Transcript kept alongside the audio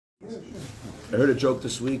I heard a joke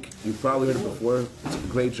this week. You probably heard it before. It's a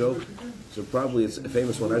great joke. So probably it's a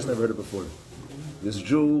famous one. I just never heard it before. This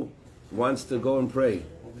Jew wants to go and pray,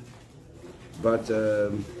 but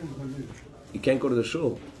he can't go to the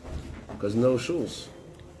shul because no shuls.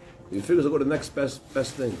 He figures he'll go to the next best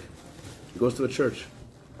thing. He goes to a church.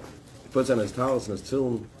 He puts on his towels and his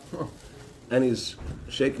tefillin, and he's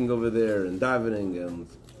shaking over there and davening and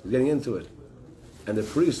he's getting into it. And the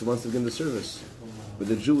priest wants to begin the service, but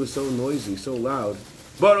the Jew is so noisy, so loud.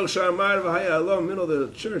 Baruch Shamar v'haya middle of the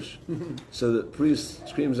church. So the priest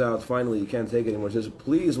screams out, finally, he can't take it anymore. He says,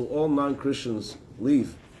 please, will all non-Christians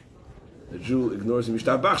leave? The Jew ignores him.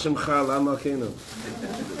 The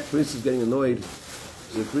priest is getting annoyed.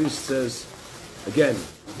 So the priest says, again,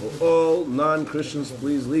 will all non-Christians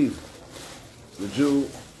please leave? So the Jew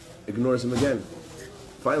ignores him again.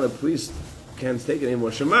 Finally, the priest can't take it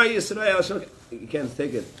anymore. Shema Yisrael, he can't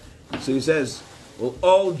take it. So he says, will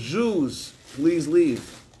all Jews please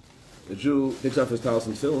leave? The Jew picks up his towels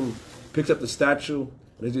and tefillin, picks up the statue,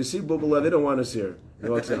 and as you see, Bubala, they don't want us here. He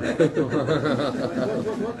walks out.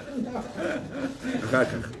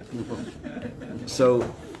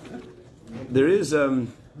 So there is a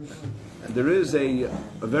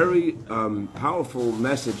very powerful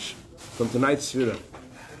message from tonight's Sfira.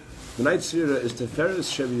 Tonight's Sfira is Teferes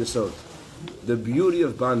Shev Yesod, the beauty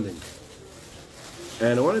of bonding.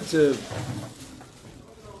 And I wanted to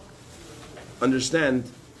understand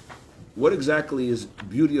what exactly is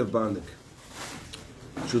beauty of bonding.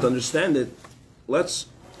 So to understand it, let's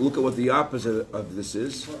look at what the opposite of this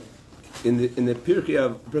is. In the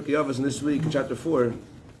Pirkei Avos in this week, in chapter 4,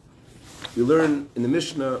 we learn in the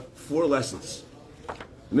Mishnah 4 lessons.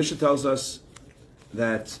 The Mishnah tells us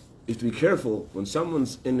that you have to be careful when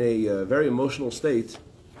someone's in a very emotional state,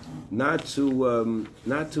 not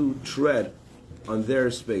to tread on their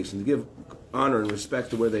space and to give honor and respect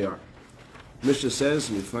to where they are. Mishnah says,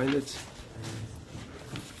 and you find it.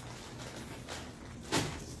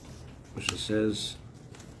 Mishnah says,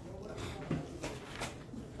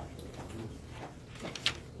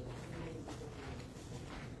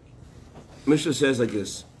 Mishnah says like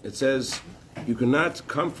this. It says, you cannot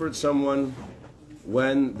comfort someone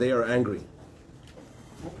when they are angry.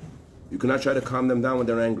 You cannot try to calm them down when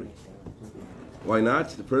they're angry. Why not?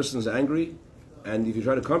 The person is angry, and if you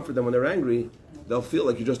try to comfort them when they're angry, they'll feel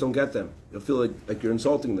like you just don't get them. They'll feel like you're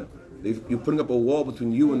insulting them. You're putting up a wall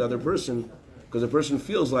between you and the other person, because the person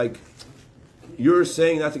feels like you're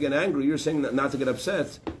saying not to get angry, you're saying not to get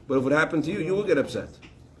upset, but if it happened to you, you will get upset.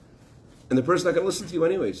 And the person's not going to listen to you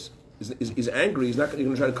anyways. He's angry, you're going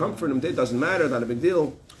to try to comfort him, it doesn't matter, not a big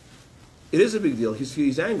deal. It is a big deal,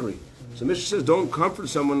 he's angry. So Mishnah says, don't comfort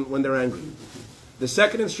someone when they're angry. The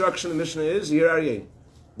second instruction in the Mishnah is, here Aryeh.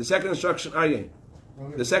 The second instruction, Aryeh.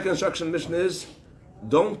 The second instruction in the Mishnah is,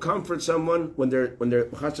 don't comfort someone when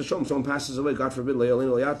someone passes away, God forbid,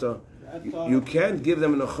 you can't give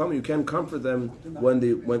them an acham, you can't comfort them when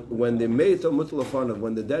the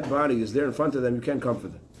dead body is there in front of them, you can't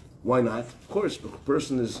comfort them. Why not? Of course, the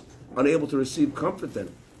person is unable to receive comfort then.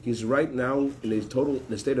 He's right now in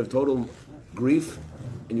a state of total grief,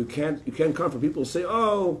 and you can't comfort. People say,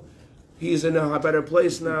 oh, he's in a better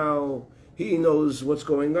place now, he knows what's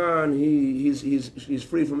going on, he's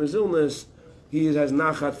free from his illness, he has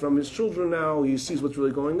nachat from his children now, he sees what's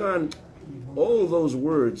really going on. All those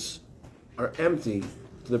words are empty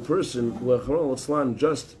to the person who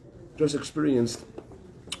just experienced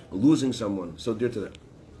losing someone so dear to them.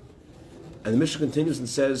 And the Mishnah continues and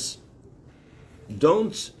says,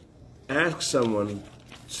 don't ask someone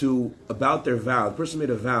about their vow. The person made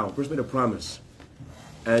a vow, the person made a promise,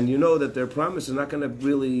 and you know that their promise is not going to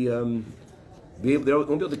really they won't be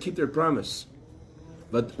able to keep their promise.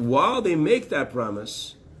 But while they make that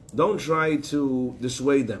promise, don't try to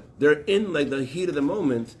dissuade them. They're in like the heat of the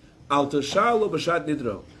moment. Al tashalu b'shat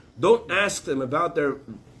nidro. Don't ask them about their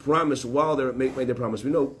promise while they made their promise.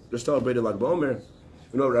 We know they're celebrating Lag BaOmer.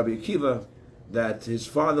 We know Rabbi Akiva, that his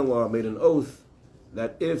father-in-law made an oath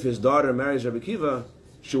that if his daughter marries Rabbi Akiva,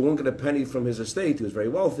 she won't get a penny from his estate. He was very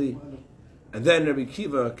wealthy. And then Rabbi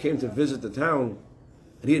Akiva came to visit the town,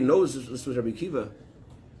 and he didn't know this was Rabbi Akiva.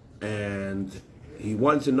 And he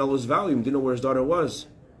wanted to know his value, he didn't know where his daughter was.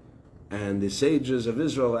 And the sages of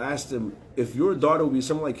Israel asked him, if your daughter would be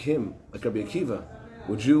someone like him, like Rabbi Akiva,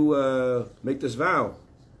 would you make this vow?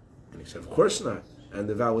 And he said, of course not. And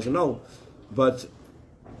the vow was a no. But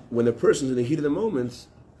when the person's in the heat of the moment,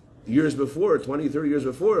 years before, 20, 30 years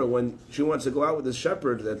before, when she wants to go out with this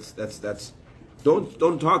shepherd,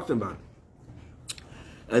 don't talk to them about it.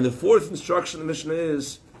 And the fourth instruction in the Mishnah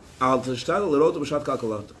is, don't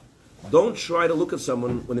try to look at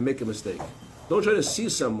someone when they make a mistake. Don't try to see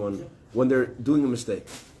someone when they're doing a mistake.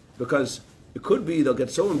 Because it could be they'll get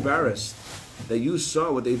so embarrassed that you saw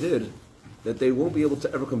what they did that they won't be able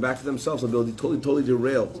to ever come back to themselves. They'll be totally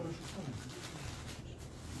derailed.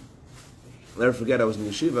 I'll never forget, I was in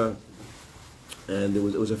yeshiva, and it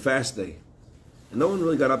was a fast day. And no one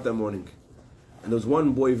really got up that morning. And there was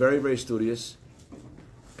one boy, very, very studious,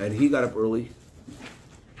 and he got up early.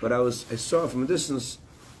 But I saw from a distance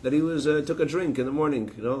that he took a drink in the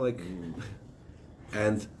morning,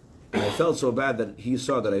 and I felt so bad that he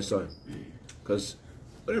saw that I saw him. Because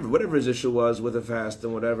whatever his issue was with the fast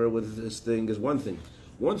and whatever with this thing is one thing.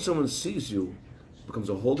 Once someone sees you, it becomes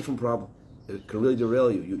a whole different problem. It can really derail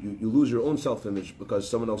you. You lose your own self-image because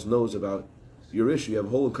someone else knows about your issue. You have a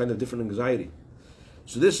whole kind of different anxiety.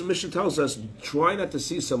 So this mission tells us, try not to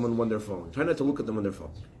see someone when they're falling. Try not to look at them when they're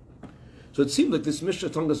falling. So it seems like this mission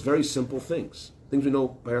is telling us very simple things we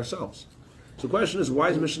know by ourselves. So the question is, why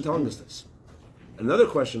is the mission telling us this? Another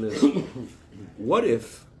question is, what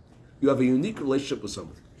if you have a unique relationship with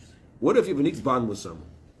someone? What if you have a unique bond with someone?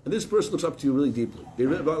 And this person looks up to you really deeply. They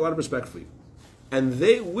have a lot of respect for you. And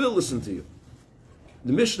they will listen to you.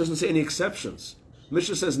 The mission doesn't say any exceptions. The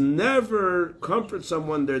mission says never comfort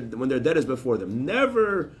someone when their debt is before them.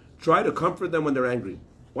 Never try to comfort them when they're angry.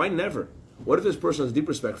 Why never? What if this person has deep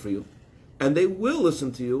respect for you? And they will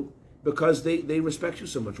listen to you because they respect you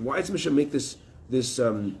so much. Why does the mission make this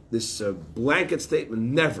blanket statement?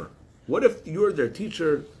 Never. What if you're their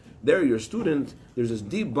teacher, they're your student, there's this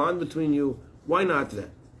deep bond between you? Why not then?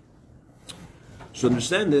 So to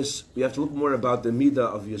understand this, we have to look more about the midah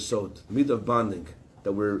of yesod, the midah of bonding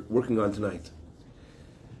that we're working on tonight.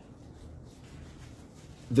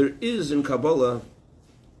 There is in Kabbalah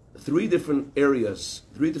 3 different areas,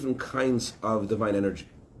 3 different kinds of divine energy.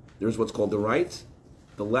 There's what's called the right,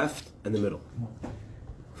 the left, and the middle.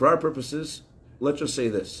 For our purposes, let's just say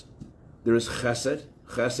this. There is chesed.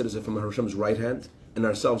 Chesed is from Hashem's right hand, and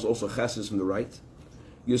ourselves also chesed is from the right.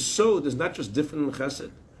 Yesod is not just different than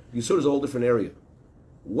chesed. Yesod is a whole different area.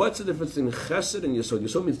 What's the difference between chesed and yesod?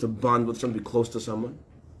 Yesod means to bond with someone, be close to someone,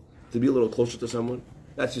 to be a little closer to someone.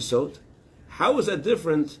 That's yesod. How is that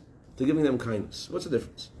different to giving them kindness? What's the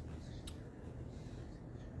difference?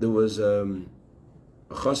 There was a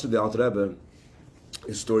chassid of the Alter Rebbe.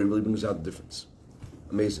 His story really brings out the difference.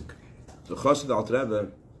 Amazing. So chassid of the Alter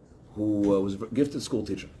Rebbe, who was a gifted school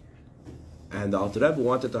teacher, and the Alter Rebbe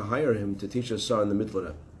wanted to hire him to teach his son the Mittler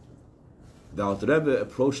Rebbe. The Alter Rebbe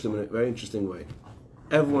approached him in a very interesting way.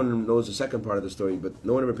 Everyone knows the second part of the story, but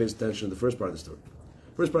no one ever pays attention to the first part of the story.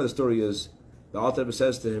 The first part of the story is, the Alter Rebbe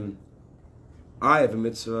says to him, I have a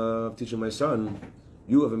mitzvah of teaching my son,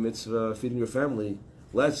 you have a mitzvah of feeding your family,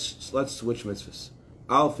 let's switch mitzvahs.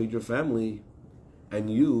 I'll feed your family, and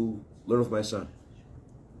you learn with my son.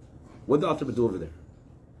 What did the Alter Rebbe do over there?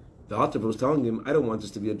 The Alter Rebbe was telling him, I don't want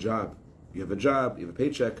this to be a job. You have a job, you have a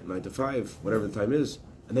paycheck, 9 to 5, whatever the time is,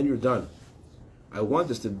 and then you're done. I want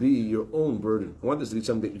this to be your own burden. I want this to be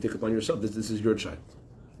something that you take upon yourself. This is your child.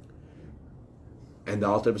 And the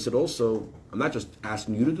Alter Rebbe said also, I'm not just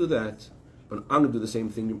asking you to do that, but I'm going to do the same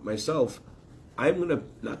thing myself. I'm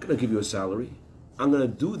not going to give you a salary. I'm going to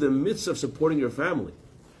do the mitzvah of supporting your family.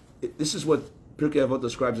 This is what Pirkei Avot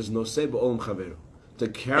describes as nosei b'olam chaveru, to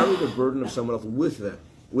carry the burden of someone else with them.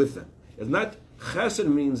 It's not chesed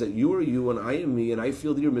means that you are you and I am me, and I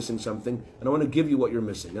feel that you're missing something, and I want to give you what you're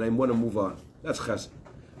missing, and I want to move on. That's chesed.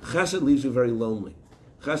 Chesed leaves you very lonely.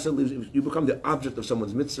 Chesed leaves you become the object of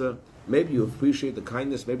someone's mitzvah. Maybe you appreciate the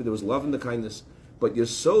kindness, maybe there was love in the kindness, but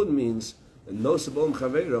yesod means nosei b'olam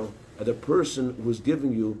chaveru, that the person who's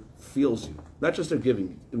giving you feels you. Not just they're giving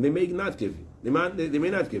you. And they may not give you. They may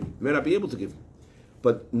not give you. They may not be able to give you.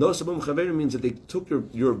 But nosei b'olam chaveru means that they took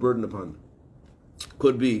your burden upon them.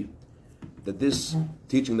 Could be that this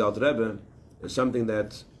teaching the Alter Rebbe is something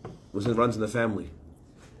that runs in the family.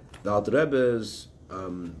 The Alter Rebbe's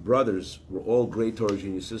brothers were all great Torah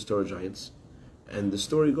geniuses, Torah giants. And the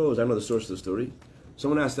story goes, I don't know the source of the story,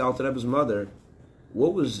 someone asked the Alter Rebbe's mother,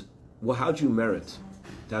 how'd you merit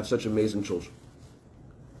to have such amazing children?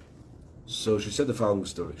 So she said the following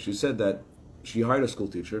story. She said that she hired a school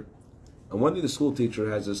teacher, and one day the school teacher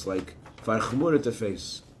has this farchmuret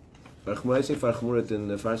face. Farchmuret, I say farchmuret in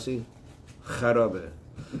Farsi? Charabe.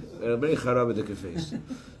 Very charabe face.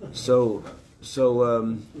 So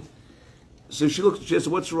she looked, she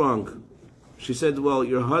said, what's wrong? She said, well,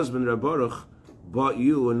 your husband, Rabbi Baruch, bought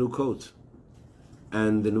you a new coat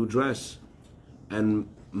and a new dress. And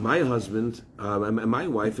my husband, and my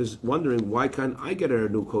wife is wondering, why can't I get her a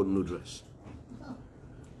new coat and new dress?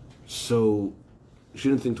 So she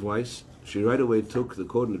didn't think twice. She right away took the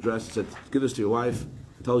coat and the dress and said, give this to your wife,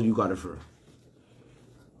 tell her you got it for her.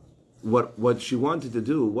 what she wanted to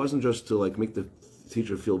do wasn't just to like make the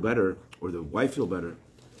teacher feel better or the wife feel better.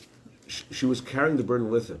 She was carrying the burden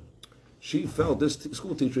with him. She felt this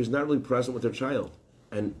school teacher is not really present with her child,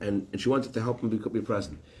 and she wanted to help him be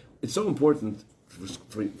present. It's so important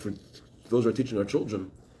for those who are teaching our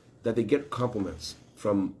children that they get compliments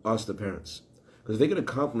from us, the parents. Because if they get a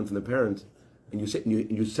compliment from the parent, and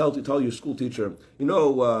you tell your school teacher,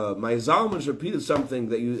 my Zalman's repeated something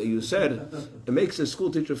that you said, it makes the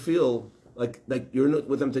school teacher feel like you're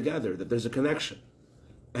with them together, that there's a connection.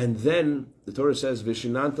 And then the Torah says,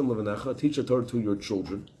 Vishinantam levanecha, teach the Torah to your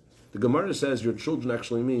children. The Gemara says your children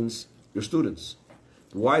actually means your students.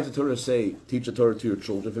 Why does the Torah say teach the Torah to your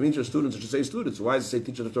children? If it means your students, it should say students. Why does it say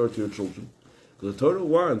teach the Torah to your children? Because the Torah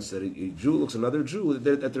wants that a Jew looks at another Jew,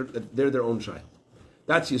 that they're their own child.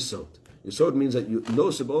 That's Yesod. Yesod means that you know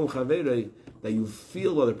that you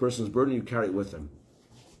feel the other person's burden, you carry it with them.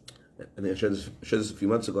 And I shared this a few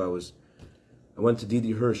months ago. I went to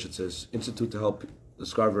Didi Hirsch. It says Institute to help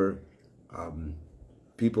discover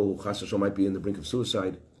people who Chas V'Shalom might be in the brink of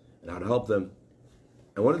suicide and how to help them.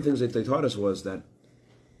 And one of the things that they taught us was that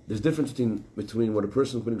there's a difference between what a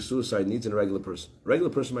person committing suicide needs and a regular person. A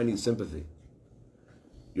regular person might need sympathy.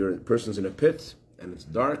 Your person's in a pit and it's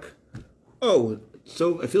dark. Oh,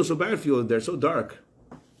 so I feel so bad for you. They're so dark.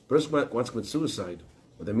 A person wants to commit suicide.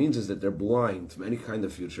 What that means is that they're blind from any kind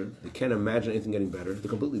of future. They can't imagine anything getting better. They're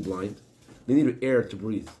completely blind. They need air to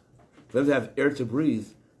breathe. For them to have air to breathe,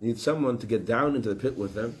 they need someone to get down into the pit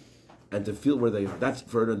with them and to feel where they are. That's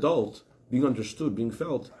for an adult, being understood, being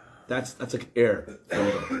felt. That's like air.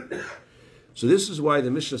 So this is why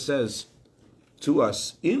the Mishnah says to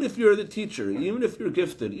us, even if you're the teacher, even if you're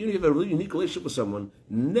gifted, even if you have a really unique relationship with someone,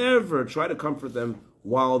 never try to comfort them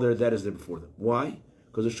while their debt is there before them. Why?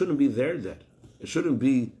 Because it shouldn't be their debt. It shouldn't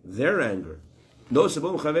be their anger. No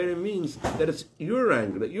sabom chaverim means that it's your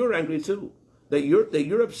anger, that you're angry too, that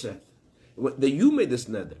you're upset, that you made this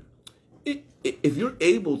neder. If you're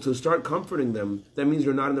able to start comforting them, that means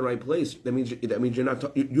you're not in the right place. That means you're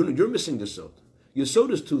not. You're missing the yesod.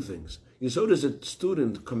 Yesod is two things. Yesod is a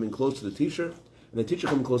student coming close to the teacher, and the teacher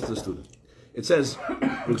coming close to the student. It says,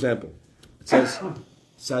 for example,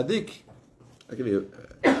 tzaddik. I'll give you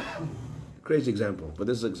a crazy example, but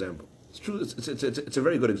this is an example. It's true. It's a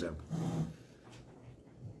very good example.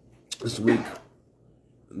 This week,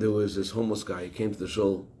 there was this homeless guy. He came to the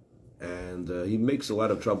shul, and he makes a lot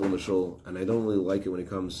of trouble in the shul, and I don't really like it when he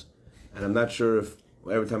comes. And I'm not sure if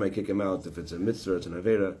every time I kick him out, if it's a mitzvah, it's an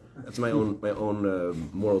avera. That's my own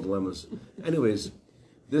moral dilemmas. Anyways,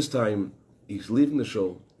 this time he's leaving the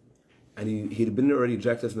shul, and he'd been already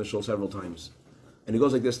ejected from the shul several times, and he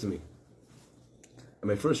goes like this to me. And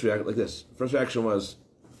my first reaction, like this. First reaction was,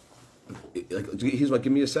 he's like,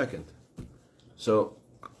 "Give me a second." So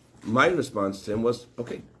my response to him was,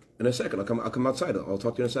 "Okay, in a second, I'll come outside. I'll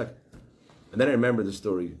talk to you in a second." And then I remember the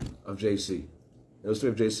story of JC. You know the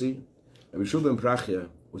story of JC? Rabbi ben Prachya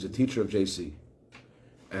was a teacher of JC,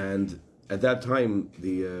 and at that time,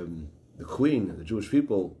 the queen, the Jewish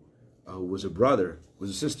people, was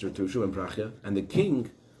a sister to Rabbi ben Prachya, and the king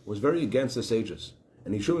was very against the sages.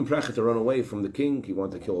 And he ben Prachya to run away from the king. He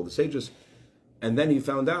wanted to kill all the sages, and then he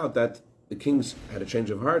found out that the king's had a change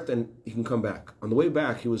of heart, and he can come back. On the way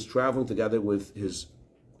back, he was traveling together with his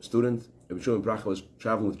student. Rabbi ben Prachya was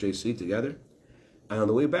traveling with JC together, and on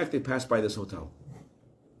the way back, they passed by this hotel.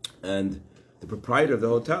 And the proprietor of the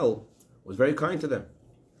hotel was very kind to them.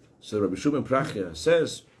 So Rabbi ben Prachya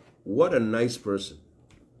says, "What a nice person."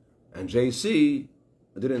 And JC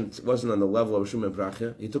wasn't on the level of Rabbi ben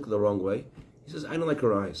Prachya. He took it the wrong way. He says, "I don't like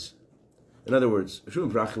her eyes." In other words, Rabbi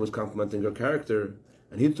ben Prachya was complimenting her character,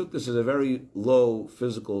 and he took this as a very low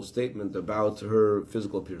physical statement about her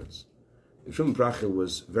physical appearance. Rabbi ben Prachya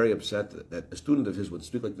was very upset that a student of his would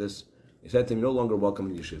speak like this. He said to him, "You're no longer welcome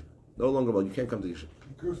in yeshiva. No longer welcome. You can't come to yeshiva."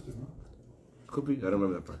 Could be. I don't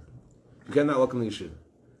remember that part. You cannot welcome the yeshiva.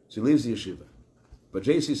 So he leaves the yeshiva. But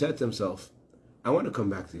JC said to himself, "I want to come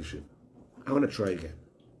back to the yeshiva. I want to try again."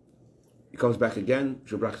 He comes back again.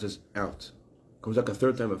 Rabbi says, "Out." Comes back a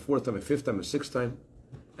third time, a fourth time, a fifth time, a sixth time.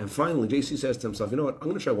 And finally, JC says to himself, "You know what? I'm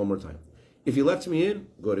going to try one more time. If he lets me in,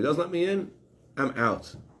 good. If he doesn't let me in, I'm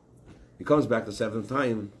out." He comes back the seventh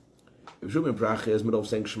time. Rabbi ben Prachya is middle of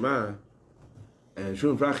saying Shema. And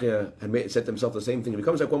Rabbi ben Prachya had said to himself the same thing. If he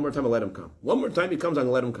comes back one more time, I'll let him come. One more time he comes, I'm going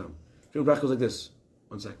to let him come. Rabbi ben Prachya was like this.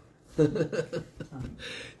 One second.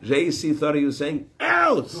 JC thought he was saying,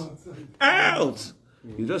 "Out! Out!"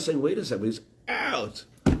 He was just saying, "Wait a second." He's out.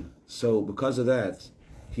 So because of that,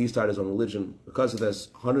 he started his own religion. Because of this,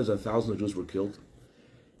 hundreds and thousands of Jews were killed.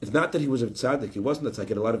 It's not that he was a tzaddik. He wasn't a tzaddik. He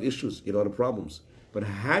had a lot of issues. He had a lot of problems. But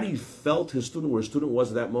had he felt his student where his student was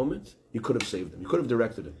at that moment, he could have saved him. He could have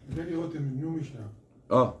directed him. Then he wrote a new Mishnah.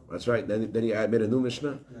 Oh, that's right. Then he made a new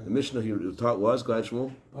Mishnah. Yeah. The Mishnah he taught was, go ahead,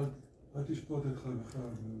 Shmuel.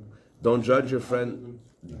 Don't judge your friend.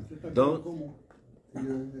 Don't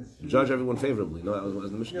judge everyone favorably. No, that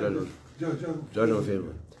was the Mishnah. Judge everyone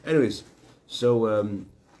favorably. Anyways, so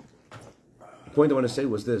the point I want to say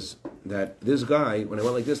was this, that this guy, when I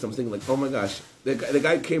went like this, I was thinking like, oh my gosh, the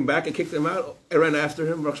guy came back, I kicked him out, I ran after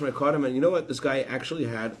him, I caught him, and you know what? This guy actually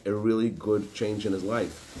had a really good change in his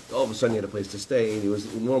life. All of a sudden he had a place to stay, and he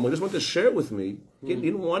was normal. He just wanted to share it with me. He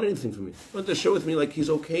didn't want anything from me. He wanted to share with me like he's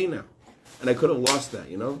okay now. And I could have lost that,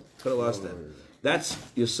 you know? Could have lost that. That's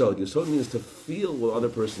Yesod. Yesod means to feel what the other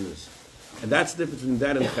person is. And that's the difference between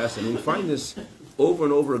that and Chesed. And we find this over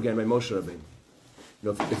and over again by Moshe Rabbeinu.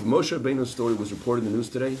 You know, if Moshe Rabbeinu's story was reported in the news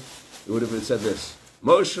today, it would have said this: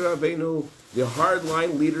 Moshe Rabbeinu, the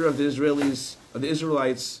hardline leader of the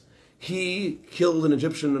Israelites, he killed an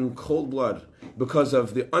Egyptian in cold blood because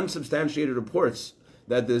of the unsubstantiated reports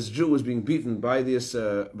that this Jew was being beaten by this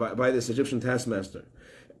Egyptian taskmaster.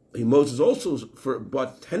 Moses also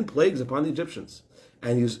brought 10 plagues upon the Egyptians.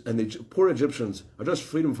 And the poor Egyptians are just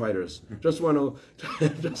freedom fighters. Just want to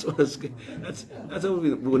escape. That's what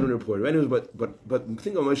we wouldn't report. Anyways, but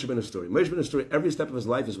think of Moshe Rabbeinu's story. Moshe Rabbeinu's story, every step of his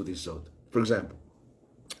life is with Yesod. For example,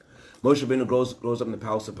 Moshe Rabbeinu grows up in the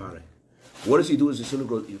palace of Pare. What does he do as he soon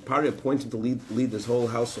grows? Pare appoints him to lead this whole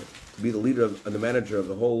household, to be the leader and the manager of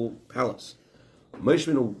the whole palace. Moshe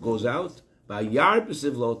Rabbeinu goes out. He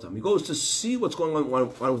goes to see what's going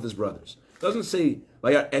on with his brothers. It doesn't say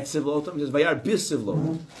Vayar etziv lotam, it says Vayar bisiv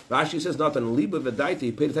lotam. Rashi says not on liba v'daita,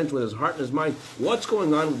 he paid attention with his heart and his mind. What's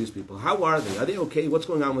going on with these people? How are they? Are they okay? What's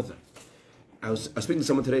going on with them? I was speaking to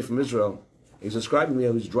someone today from Israel. He's describing me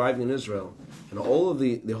how he's driving in Israel, and all of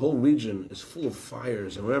the whole region is full of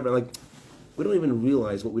fires and whatever. Like, we don't even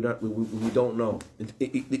realize what we don't know.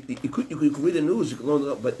 You could read the news, you could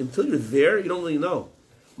learn, but until you're there, you don't really know.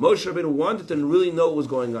 Moshe Rabbeinu wanted to really know what was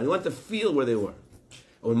going on. He wanted to feel where they were.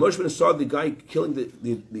 And when Moshe Rabbeinu saw the guy killing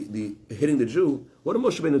hitting the Jew, what did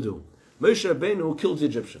Moshe Rabbeinu do? Moshe Rabbeinu killed the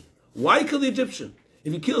Egyptian. Why kill the Egyptian?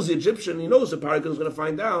 If he kills the Egyptian, he knows the Paro is going to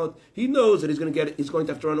find out. He knows that he's going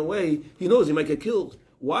to have to run away. He knows he might get killed.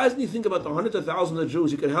 Why doesn't he think about the hundreds of thousands of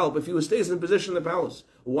Jews he could help if he stays in position in the palace?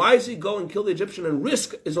 Why does he go and kill the Egyptian and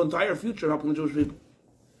risk his entire future helping the Jewish people?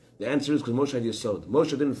 The answer is because Moshe had Yesod.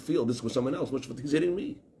 Moshe didn't feel this was someone else. He's hitting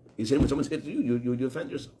me. He's hitting when someone's hit you. You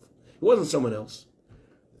defend yourself. It wasn't someone else.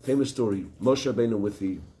 Famous story. Moshe Rabbeinu with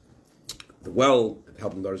the well,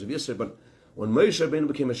 helping the daughters of Yisrael. But when Moshe Rabbeinu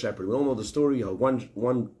became a shepherd, we all know the story how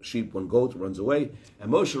one sheep, one goat runs away,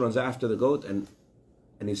 and Moshe runs after the goat and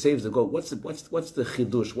he saves the goat. What's the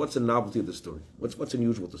chidush? What's the novelty of the story? What's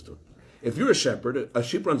unusual with the story? If you're a shepherd, a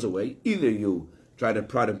sheep runs away. Either you try to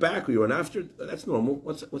prod it back or you run after it. That's normal.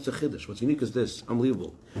 What's a chiddush? What's unique is this?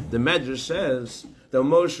 Unbelievable. The Medrash says that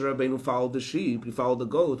Moshe Rabbeinu followed the sheep. He followed the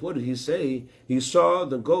goat. What did he say? He saw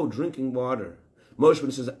the goat drinking water. Moshe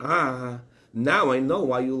Rabbeinu says, now I know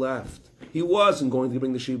why you left. He wasn't going to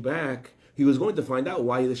bring the sheep back. He was going to find out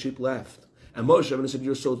why the sheep left. And Moshe Rabbeinu said,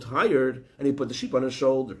 you're so tired, and he put the sheep on his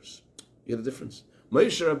shoulders. You get the difference?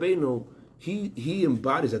 Moshe Rabbeinu, he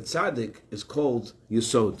embodies that tzaddik is called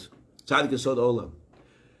Yesod. Tzaddik Yesod Olam.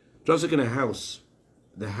 Just like in a house,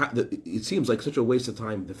 it seems like such a waste of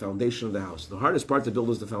time, the foundation of the house. The hardest part to build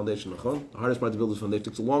is the foundation. The hardest part to build is the foundation.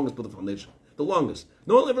 It's the longest to build the foundation. The longest.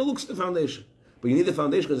 No one ever looks at the foundation. But you need the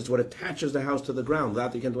foundation because it's what attaches the house to the ground.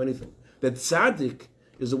 Without it, you can't do anything. The tzaddik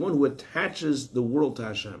is the one who attaches the world to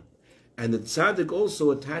Hashem. And the tzaddik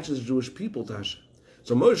also attaches Jewish people to Hashem.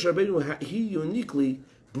 So Moshe Rabbeinu, he uniquely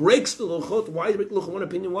breaks the luchot. Why he break the luchot? One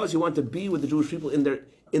opinion was he wanted to be with the Jewish people in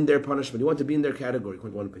their punishment. He wanted to be in their category.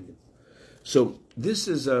 One opinion. So this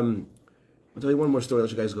is, I'll tell you one more story, let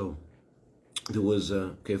you guys go. There was,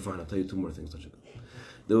 okay fine, I'll tell you two more things, let you go.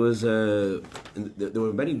 There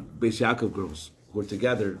were many Beis Yaakov girls who were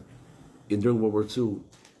together during World War II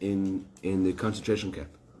in the concentration camp.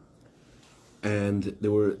 And they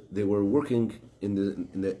were working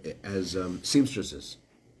as seamstresses.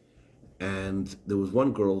 And there was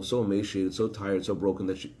one girl so emaciated, so tired, so broken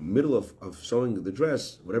that she, middle of sewing the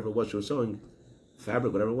dress, whatever it was she was sewing,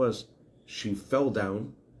 fabric, whatever it was, she fell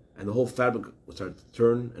down, and the whole fabric started to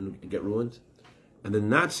turn and get ruined. And the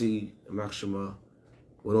Nazi, Machshama,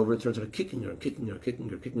 went over and started kicking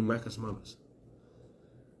Makas Mamas.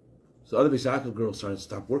 So other Beis Yaakov girls started to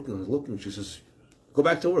stop working and looking. She says, go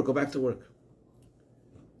back to work.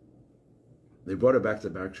 They brought her back to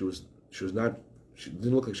the barrack. She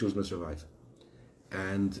didn't look like she was going to survive.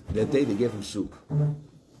 And that day they gave him soup.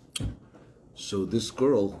 So this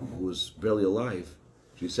girl, who was barely alive,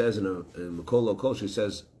 She says in Makol Lokol, she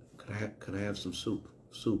says, can I have some soup?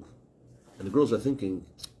 Soup. And the girls are thinking,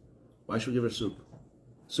 why should we give her soup?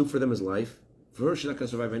 Soup for them is life. For her, she's not going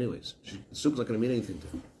to survive anyways. Soup's not going to mean anything to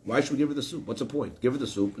her. Why should we give her the soup? What's the point? Give her the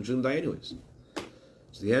soup and she's going to die anyways.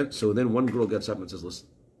 So then one girl gets up and says, listen,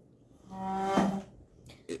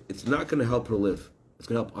 it's not going to help her live. It's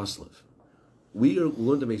going to help us live. We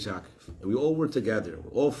learned to make Yaakov, and we all work together.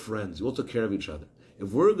 We're all friends. We all took care of each other.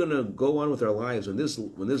 If we're going to go on with our lives, when this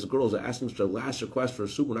girl is asking us for a last request for a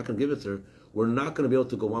soup, we're not going to give it to her. We're not going to be able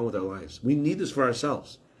to go on with our lives. We need this for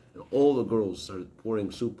ourselves. And all the girls started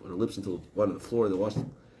pouring soup on their lips until one on the floor. They lost it.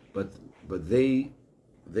 But this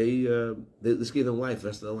gave them life the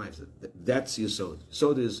rest of their lives. That's Yesod.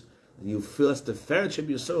 Yesod is, you feel, that's the Ferachib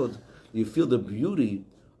Yesod. You feel the beauty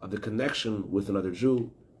of the connection with another Jew,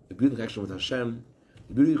 the beauty of the connection with Hashem,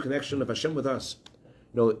 the beauty of the connection of Hashem with us.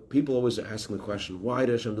 People always are asking the question, why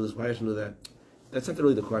did Hashem do this? Why did Hashem do that? That's not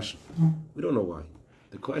really the question. We don't know why.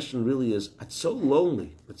 The question really is, it's so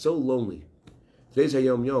lonely. It's so lonely. Today's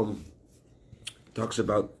Hayom Yom talks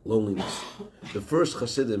about loneliness. The first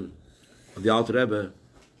Chassidim of the Alter Rebbe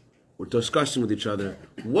were discussing with each other,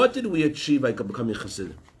 what did we achieve by becoming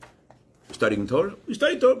Chassidim? Studying Torah? We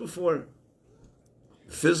studied Torah before.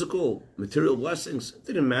 Physical, material blessings, it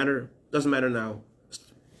didn't matter. Doesn't matter now.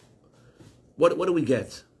 What do we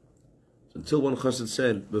get? Until one Chassid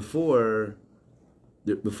said, before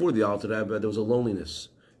the Alter Rebbe, there was a loneliness.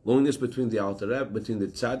 Loneliness between the Alter Rebbe, between the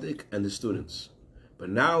Tzaddik and the students. But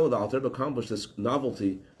now the Alter Rebbe accomplished this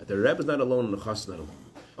novelty that the Rebbe is not alone and the Chassid is not alone.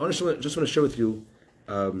 I just want to share with you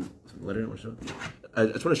I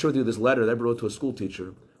just want to share with you this letter that I wrote to a school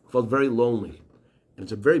teacher who felt very lonely. And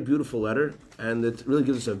it's a very beautiful letter, and it really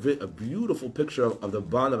gives us a beautiful picture of the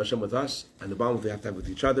bond of Hashem with us and the bond we have to have with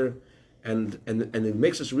each other. And it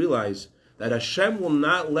makes us realize that Hashem will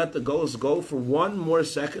not let the Golos go for one more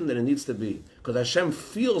second than it needs to be. Because Hashem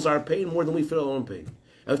feels our pain more than we feel our own pain.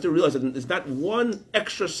 I have to realize that there's not one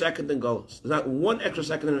extra second in Golos. There's not one extra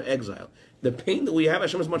second in exile. The pain that we have,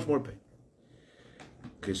 Hashem has much more pain.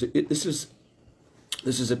 Okay, so this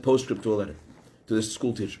is a postscript to a letter to this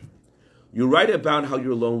school teacher. You write about how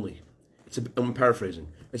you're lonely. I'm paraphrasing.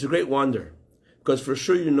 It's a great wonder. Because for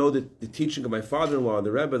sure you know that the teaching of my father-in-law,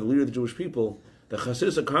 the Rebbe, the leader of the Jewish people, the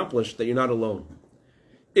Chassidus accomplished that you're not alone.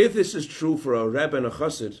 If this is true for a Rebbe and a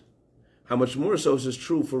Chassid, how much more so is this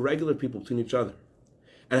true for regular people between each other?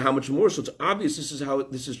 And how much more so it's obvious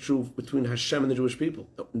this is true between Hashem and the Jewish people,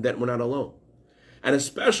 that we're not alone. And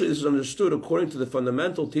especially this is understood according to the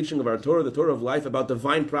fundamental teaching of our Torah, the Torah of life, about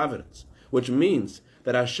divine providence, which means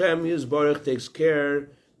that Hashem, His Baruch, takes care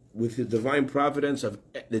with His divine providence of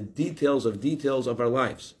the details of our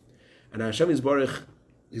lives. And Hashem, His Baruch,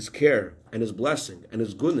 His care and His blessing and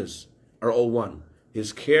His goodness are all one.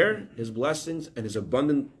 His care, His blessings, and His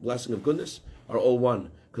abundant blessing of goodness are all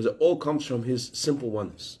one, because it all comes from His simple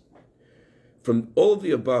oneness. From all of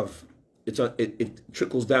the above, it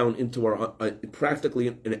trickles down into our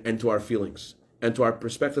practically and to our feelings and to our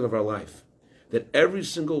perspective of our life. That every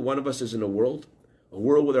single one of us is in a world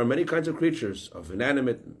where there are many kinds of creatures, of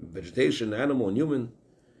inanimate, vegetation, animal, and human,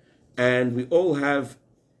 and we all have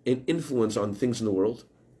an influence on things in the world,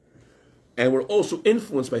 and we're also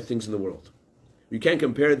influenced by things in the world. You can't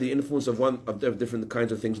compare the influence of the different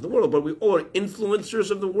kinds of things in the world, but we all are influencers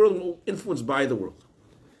of the world, and we're all influenced by the world.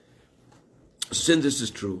 Since this is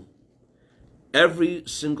true, every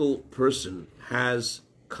single person has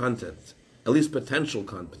content, at least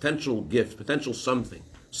potential gift, potential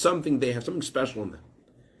something they have, something special in them.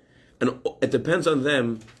 And it depends on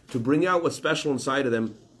them to bring out what's special inside of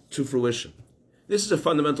them to fruition. This is a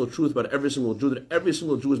fundamental truth about every single Jew, that every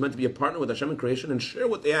single Jew is meant to be a partner with Hashem in creation and share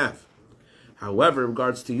what they have. However, in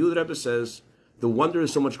regards to you, the Rebbe says, the wonder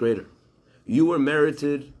is so much greater. You were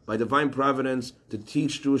merited by divine providence to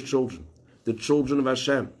teach Jewish children, the children of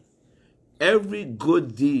Hashem. Every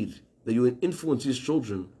good deed that you influence these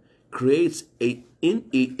children creates a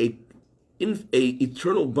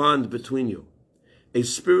eternal bond between you, a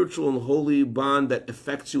spiritual and holy bond that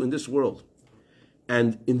affects you in this world.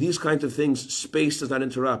 And in these kinds of things, space does not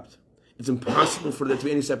interrupt. It's impossible for there to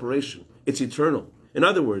be any separation. It's eternal. In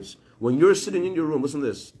other words, when you're sitting in your room, listen to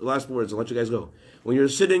this, the last words, I'll let you guys go. When you're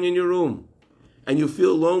sitting in your room and you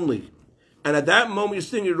feel lonely, and at that moment you're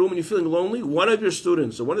sitting in your room and you're feeling lonely, one of your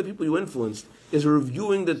students or one of the people you influenced is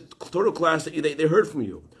reviewing the Torah class that they heard from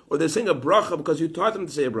you. Or they're saying a bracha because you taught them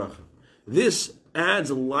to say a bracha. This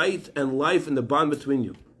adds light and life in the bond between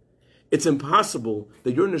you. It's impossible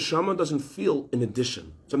that your neshama doesn't feel an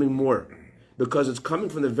addition, something more, because it's coming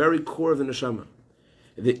from the very core of the neshama.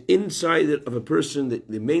 The inside of a person,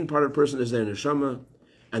 the main part of a person is their neshama,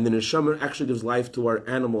 and the neshama actually gives life to our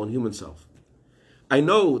animal and human self. I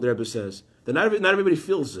know, the Rebbe says, that not everybody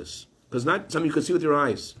feels this, because not something you can see with your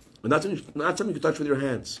eyes, and not something you can touch with your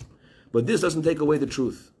hands. But this doesn't take away the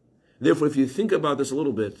truth. Therefore, if you think about this a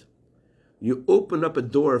little bit, you open up a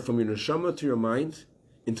door from your neshama to your mind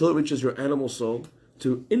until it reaches your animal soul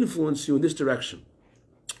to influence you in this direction.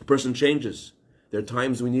 A person changes. There are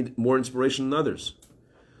times we need more inspiration than others.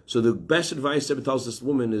 So the best advice Rebbe tells this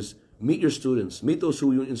woman is meet your students, meet those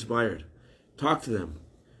who you inspired, talk to them,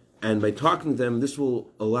 and by talking to them, this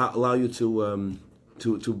will allow you to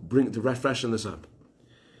freshen this up.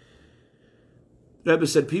 Rebbe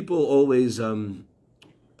said people always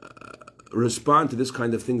respond to this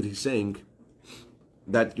kind of thing that he's saying,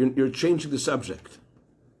 that you're changing the subject.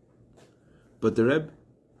 But the Rebbe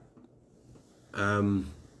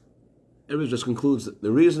just concludes that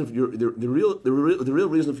the reason for the real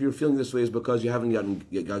reason for your feeling this way is because you haven't gotten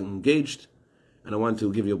engaged, and I want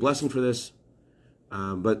to give you a blessing for this.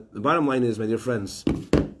 But the bottom line is, my dear friends,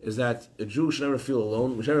 is that a Jew should never feel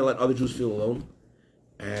alone. We should never let other Jews feel alone,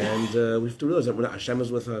 and we have to realize that Hashem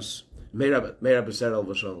is with us. May Rabbi said al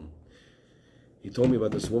v'shalom. He told me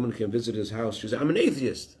about this woman who came visit his house. She said, "I'm an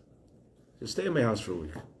atheist. He said, stay in my house for a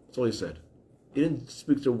week." That's all he said. He didn't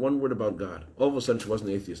speak to her one word about God. All of a sudden, she wasn't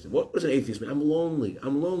an atheist. What does an atheist mean? I'm lonely.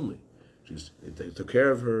 They took care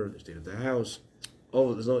of her. They stayed at the house.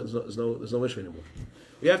 Oh, there's no issue anymore.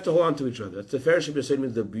 We have to hold on to each other. That's the fair Shibir said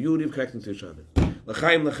means the beauty of connecting to each other.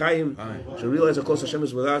 L'chaim. Should realize how close Hashem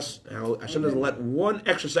is with us. How Hashem doesn't let one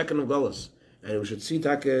extra second of galus, and we should see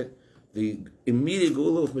the immediate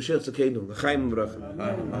gula of Mashiach Tzedekenu. L'chaim v'bracha.